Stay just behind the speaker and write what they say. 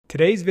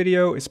Today's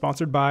video is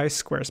sponsored by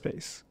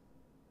Squarespace.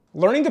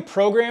 Learning to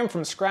program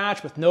from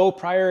scratch with no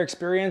prior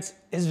experience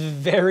is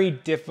very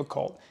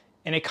difficult.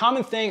 And a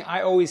common thing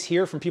I always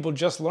hear from people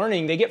just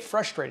learning, they get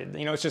frustrated.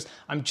 It's just,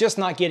 I'm just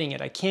not getting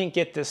it. I can't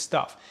get this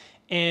stuff.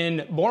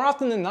 And more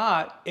often than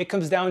not, it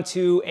comes down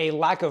to a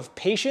lack of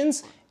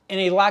patience and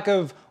a lack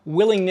of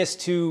willingness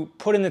to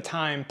put in the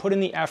time, put in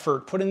the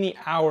effort, put in the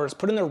hours,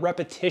 put in the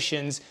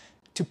repetitions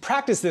to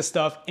practice this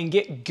stuff and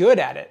get good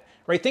at it.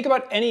 Right? Think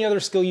about any other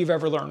skill you've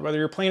ever learned, whether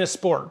you're playing a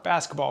sport,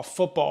 basketball,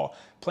 football,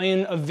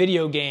 playing a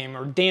video game,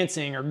 or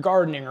dancing, or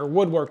gardening, or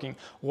woodworking,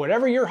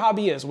 whatever your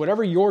hobby is,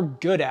 whatever you're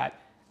good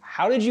at,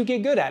 how did you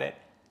get good at it?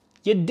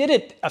 You did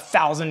it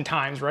 1,000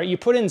 times, right? You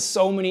put in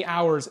so many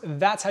hours,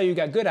 that's how you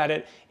got good at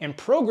it, and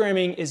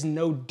programming is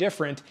no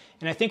different.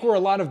 And I think where a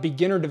lot of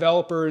beginner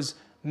developers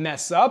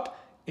mess up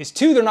is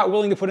two, they're not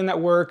willing to put in that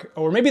work,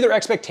 or maybe their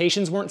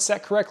expectations weren't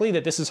set correctly,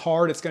 that this is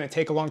hard, it's gonna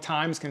take a long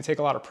time, it's gonna take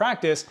a lot of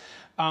practice,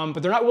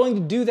 but they're not willing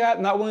to do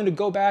that, not willing to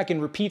go back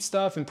and repeat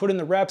stuff and put in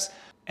the reps.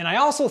 And I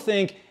also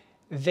think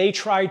they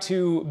try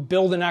to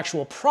build an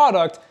actual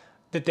product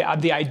that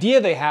the idea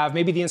they have,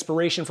 maybe the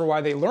inspiration for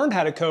why they learned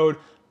how to code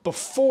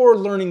before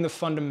learning the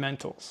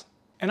fundamentals.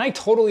 And I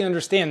totally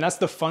understand, that's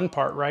the fun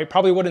part, right?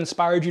 Probably what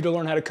inspired you to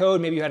learn how to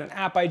code. Maybe you had an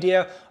app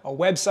idea, a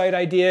website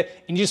idea,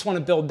 and you just want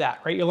to build that,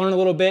 right? You learn a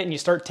little bit and you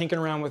start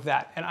tinkering around with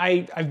that. And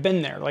I've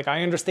been there, like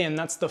I understand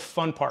that's the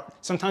fun part.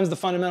 Sometimes the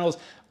fundamentals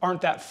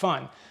aren't that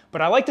fun,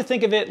 but I like to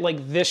think of it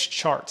like this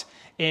chart.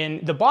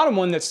 And the bottom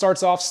one that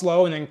starts off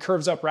slow and then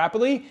curves up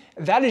rapidly,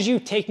 that is you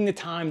taking the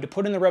time to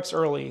put in the reps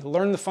early,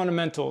 learn the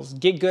fundamentals,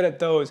 get good at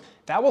those.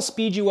 That will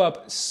speed you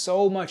up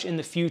so much in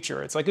the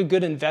future. It's like a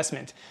good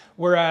investment.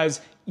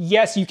 Whereas,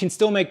 yes, you can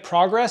still make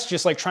progress,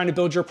 just like trying to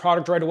build your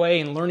product right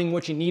away and learning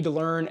what you need to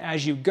learn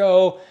as you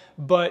go,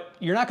 but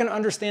you're not gonna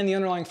understand the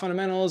underlying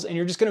fundamentals and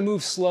you're just gonna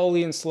move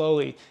slowly and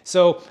slowly.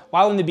 So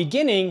while in the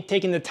beginning,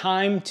 taking the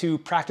time to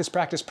practice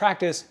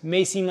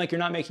may seem like you're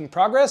not making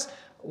progress,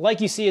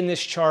 like you see in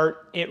this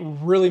chart, it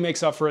really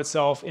makes up for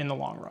itself in the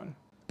long run.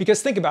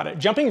 Because think about it,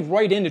 jumping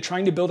right into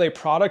trying to build a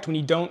product when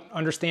you don't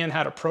understand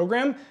how to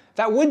program,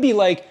 that would be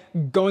like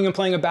going and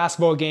playing a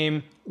basketball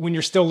game when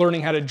you're still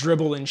learning how to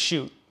dribble and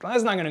shoot.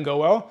 That's not gonna go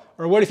well.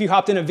 Or what if you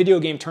hopped in a video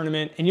game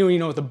tournament and you don't even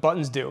know what the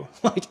buttons do?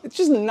 Like, it's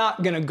just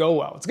not gonna go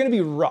well. It's gonna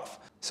be rough.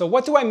 So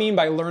what do I mean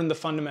by learn the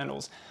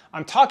fundamentals?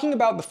 I'm talking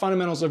about the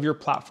fundamentals of your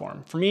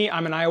platform. For me,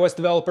 I'm an iOS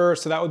developer,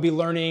 so that would be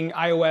learning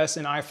iOS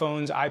and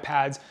iPhones,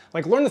 iPads.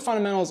 Like learn the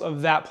fundamentals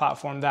of that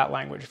platform, that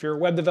language. If you're a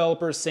web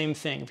developer, same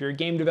thing. If you're a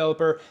game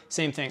developer,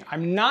 same thing.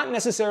 I'm not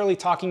necessarily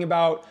talking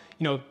about,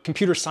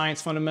 computer science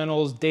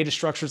fundamentals, data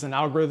structures and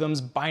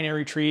algorithms,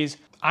 binary trees.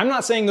 I'm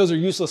not saying those are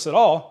useless at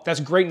all. That's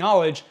great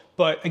knowledge.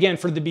 But again,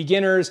 for the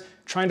beginners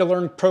trying to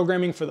learn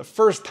programming for the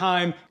first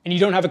time and you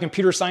don't have a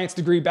computer science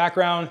degree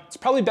background, it's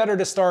probably better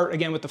to start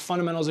again with the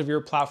fundamentals of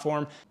your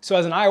platform. So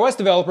as an iOS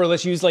developer,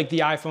 let's use like the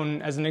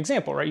iPhone as an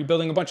example, right? You're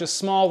building a bunch of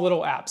small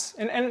little apps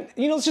and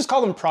let's just call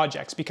them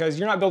projects because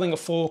you're not building a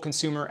full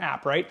consumer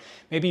app, right?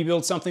 Maybe you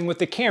build something with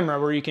the camera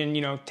where you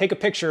can, take a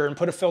picture and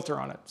put a filter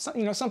on it. So,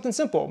 something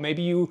simple.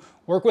 Maybe you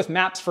work with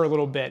maps for a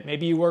little bit.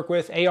 Maybe you work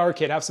with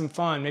ARKit, have some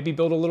fun. Maybe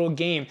build a little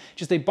game.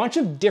 Just a bunch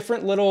of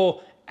different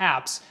little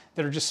apps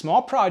that are just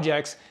small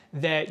projects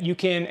that you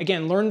can,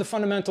 again, learn the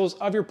fundamentals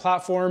of your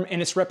platform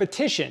and its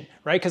repetition,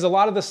 right? Because a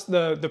lot of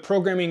the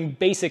programming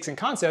basics and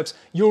concepts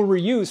you'll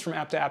reuse from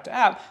app to app to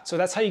app. So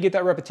that's how you get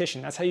that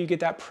repetition. That's how you get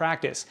that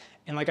practice.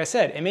 And like I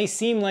said, it may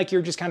seem like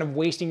you're just kind of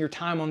wasting your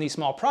time on these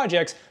small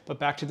projects, but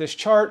back to this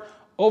chart,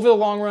 over the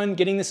long run,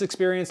 getting this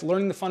experience,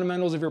 learning the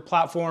fundamentals of your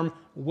platform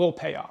will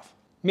pay off.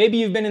 Maybe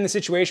you've been in the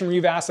situation where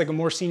you've asked like a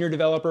more senior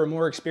developer, a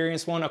more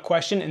experienced one, a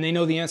question, and they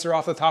know the answer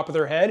off the top of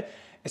their head.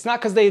 It's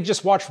not because they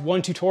just watched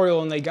one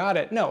tutorial and they got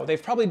it. No,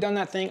 they've probably done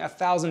that thing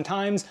 1,000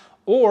 times,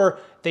 or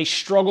they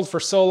struggled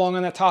for so long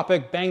on that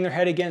topic, banged their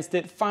head against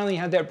it, finally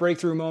had that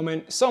breakthrough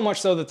moment, so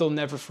much so that they'll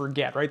never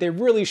forget, right? They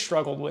really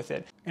struggled with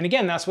it. And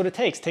again, that's what it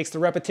takes. It takes the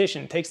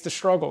repetition, takes the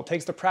struggle,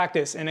 takes the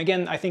practice. And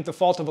again, I think the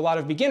fault of a lot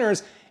of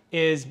beginners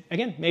is,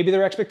 again, maybe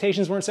their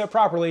expectations weren't set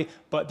properly,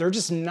 but they're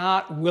just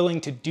not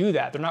willing to do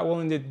that. They're not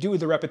willing to do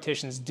the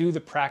repetitions, do the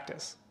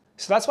practice.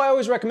 So that's why I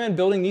always recommend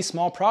building these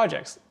small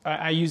projects.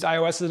 I use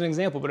iOS as an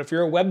example, but if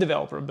you're a web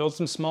developer, build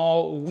some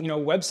small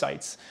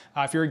websites.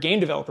 If you're a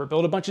game developer,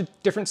 build a bunch of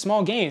different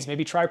small games.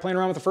 Maybe try playing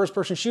around with a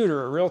first-person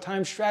shooter, a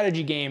real-time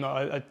strategy game,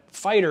 a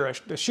fighter,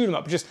 a shoot 'em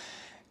up. Just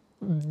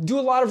do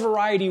a lot of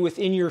variety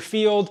within your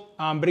field,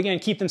 but again,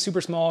 keep them super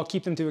small,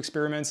 keep them to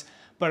experiments.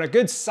 But a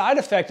good side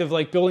effect of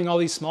like building all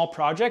these small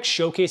projects,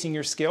 showcasing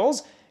your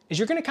skills, is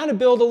you're gonna kind of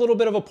build a little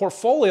bit of a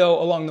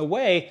portfolio along the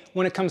way.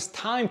 When it comes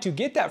time to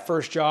get that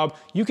first job,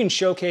 you can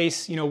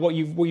showcase what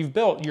you've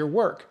built, your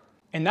work.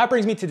 And that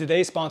brings me to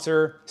today's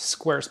sponsor,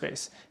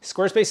 Squarespace.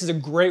 Squarespace is a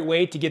great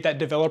way to get that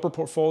developer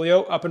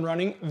portfolio up and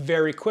running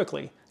very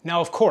quickly.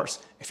 Now, of course,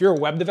 if you're a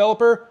web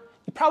developer,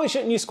 you probably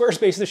shouldn't use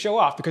Squarespace to show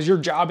off because your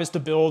job is to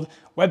build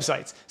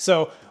websites.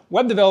 So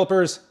web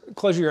developers,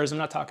 close your ears, I'm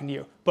not talking to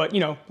you. But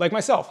like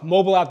myself,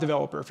 mobile app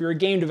developer, if you're a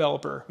game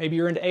developer, maybe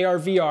you're into AR,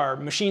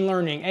 VR, machine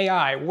learning,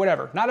 AI,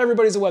 whatever. Not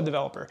everybody's a web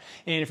developer.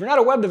 And if you're not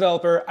a web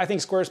developer, I think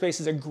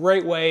Squarespace is a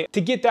great way to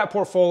get that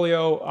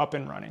portfolio up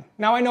and running.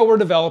 Now I know we're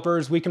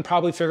developers, we can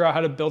probably figure out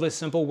how to build a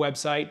simple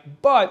website,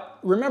 but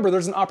remember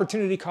there's an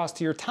opportunity cost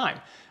to your time.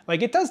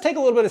 Like it does take a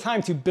little bit of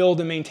time to build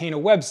and maintain a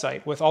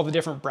website with all the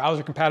different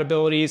browser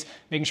compatibilities,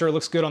 making sure it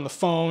looks good on the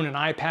phone, an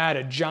iPad,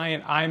 a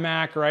giant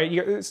iMac,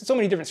 right? So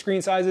many different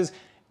screen sizes.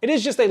 It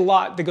is just a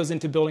lot that goes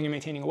into building and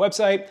maintaining a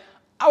website.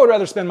 I would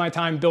rather spend my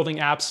time building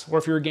apps, or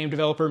if you're a game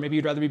developer, maybe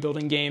you'd rather be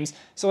building games.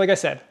 So like I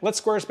said, let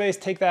Squarespace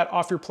take that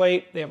off your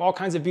plate. They have all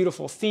kinds of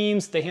beautiful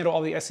themes. They handle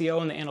all the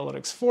SEO and the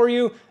analytics for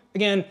you.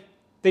 Again,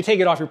 they take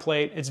it off your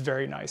plate. It's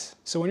very nice.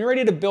 So when you're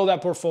ready to build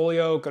that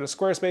portfolio, go to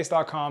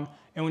squarespace.com.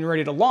 And when you're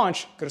ready to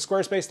launch, go to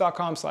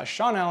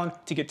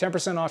squarespace.com/SeanAllen to get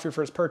 10% off your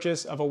first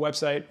purchase of a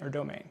website or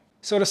domain.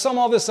 So to sum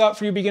all this up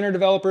for you beginner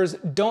developers,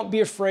 don't be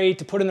afraid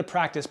to put in the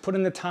practice, put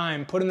in the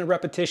time, put in the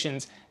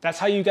repetitions. That's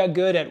how you got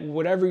good at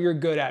whatever you're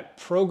good at.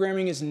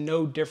 Programming is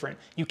no different.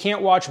 You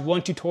can't watch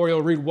one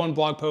tutorial, read one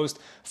blog post,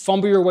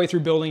 fumble your way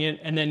through building it,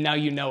 and then now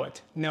you know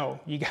it. No,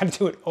 you got to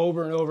do it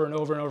over and over and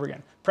over and over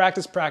again.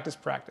 Practice, practice,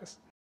 practice.